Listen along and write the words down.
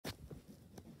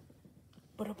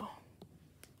The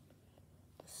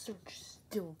search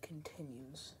still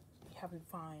continues. We haven't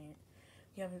found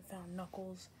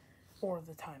Knuckles or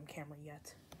the time camera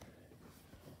yet.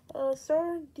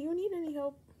 Sir, do you need any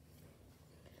help?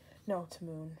 No,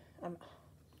 Tamoon.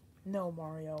 No,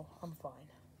 Mario. I'm fine.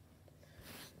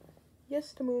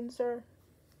 Yes, Tamoon, sir.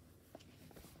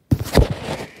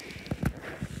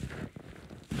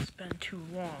 It's been too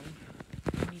long.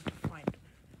 We need to find him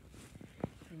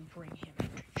and bring him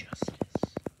into justice.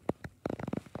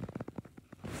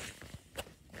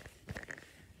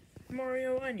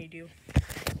 Mario, I need you.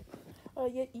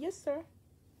 Yes, sir.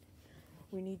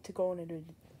 We need to go on an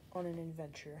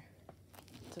adventure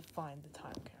to find the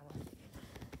time camera.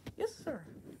 Yes, sir.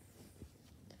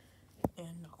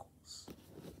 And Knuckles.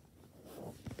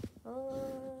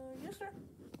 Yes, sir.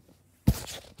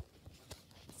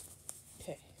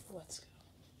 Okay, let's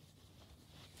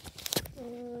go.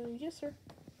 Yes, sir.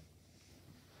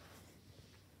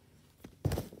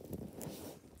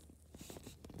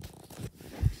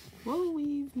 Well,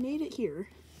 we've made it here.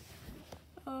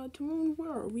 Tamoon,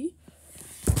 where are we?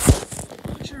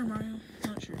 Not sure, Mario.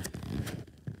 Not sure.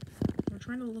 We're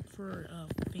trying to look for a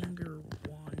finger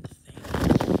wand thing.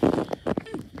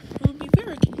 It would be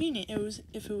very convenient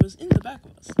if it was in the back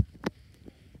of us.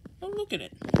 Oh, look at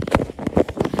it.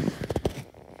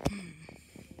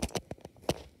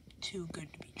 Too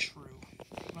good to be true.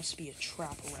 Must be a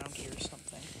trap around here or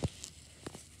something.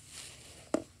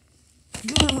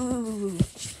 No!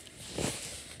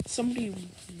 Somebody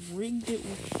rigged it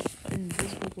with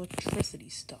invisible electricity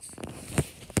stuff.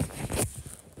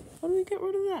 How do we get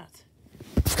rid of that?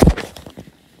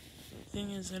 Thing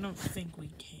is, I don't think we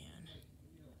can.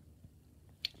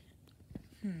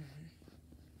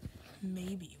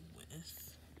 Maybe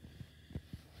with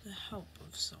the help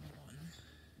of someone.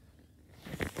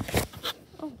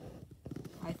 Oh,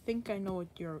 I think I know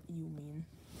what you mean.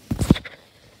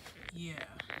 Yeah.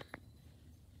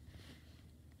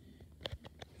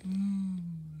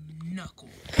 Knuckles.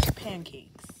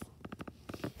 Pancakes.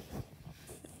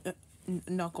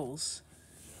 Knuckles.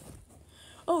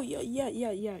 Oh,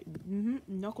 yeah.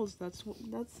 Knuckles, that's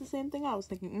the same thing I was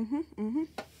thinking.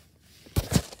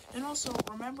 And also,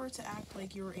 remember to act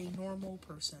like you're a normal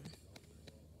person.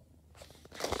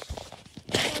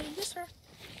 Yes, sir.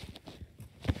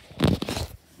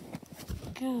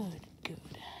 Good.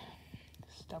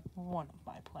 Step 1 of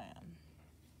my plan.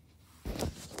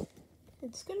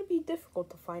 It's gonna be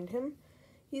difficult to find him.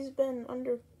 He's been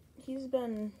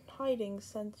hiding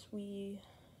since we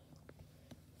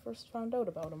first found out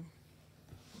about him.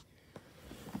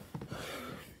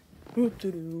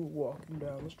 Walking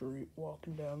down the street. Oh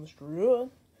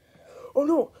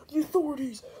no, the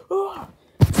authorities! Ah!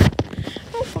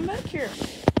 Oh, come back here.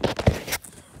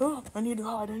 Oh, I need to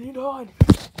hide.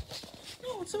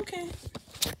 No, it's okay.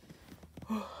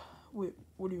 Wait,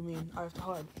 what do you mean? I have to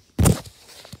hide?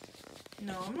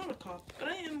 No, I'm not a cop, but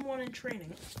I am one in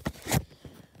training.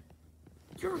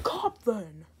 You're a cop,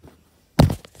 then?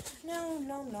 No, I'm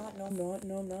not.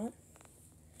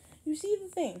 You see, the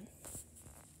thing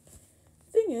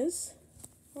is,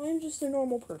 I'm just a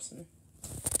normal person.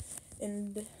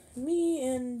 And me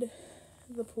and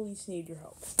the police need your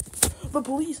help. The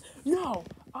police? No!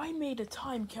 I made a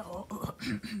time count.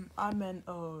 I meant,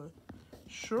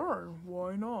 sure,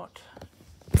 why not?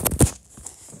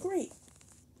 Great.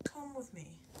 Come with me.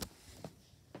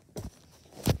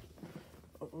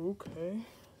 Okay.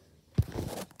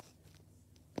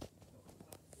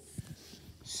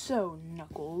 So,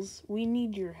 Knuckles, we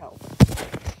need your help.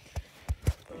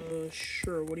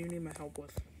 Sure. What do you need my help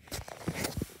with?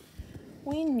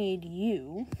 We need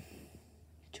you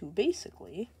to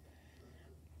basically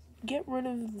get rid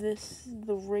of the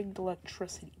rigged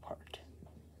electricity part.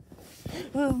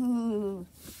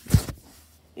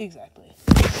 Exactly.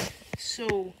 So,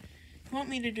 you want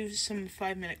me to do some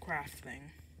 5-minute craft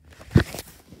thing?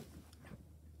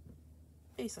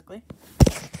 Basically.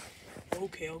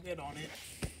 Okay, I'll get on it.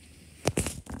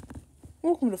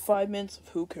 Welcome to 5 minutes of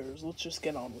Who Cares. Let's just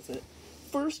get on with it.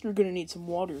 First, you're gonna need some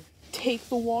water. Take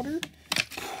the water,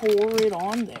 pour it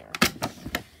on there.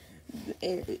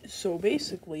 So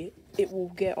basically, it will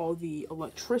get all the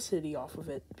electricity off of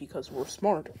it because we're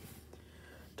smart.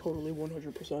 Totally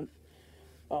 100%.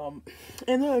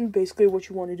 And then basically what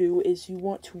you want to do is you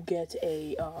want to get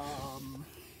a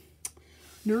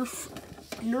Nerf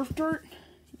dart,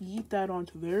 yeet that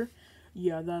onto there.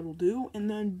 Yeah, that'll do. And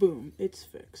then boom, it's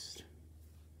fixed.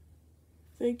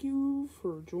 Thank you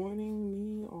for joining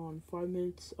me on 5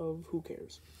 minutes of Who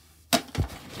Cares.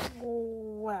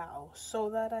 Wow, so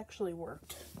that actually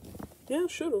worked. Yeah,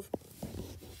 should've.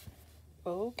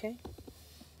 Okay.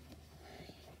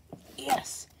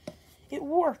 Yes, it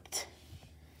worked.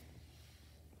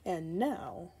 And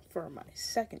now for my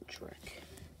second trick.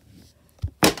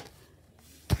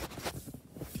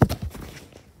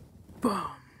 Boom.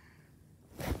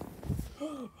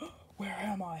 Where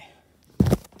am I?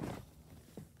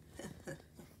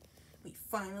 We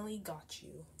finally got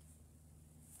you.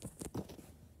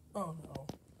 Oh no.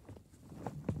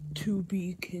 To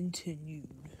be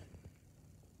continued.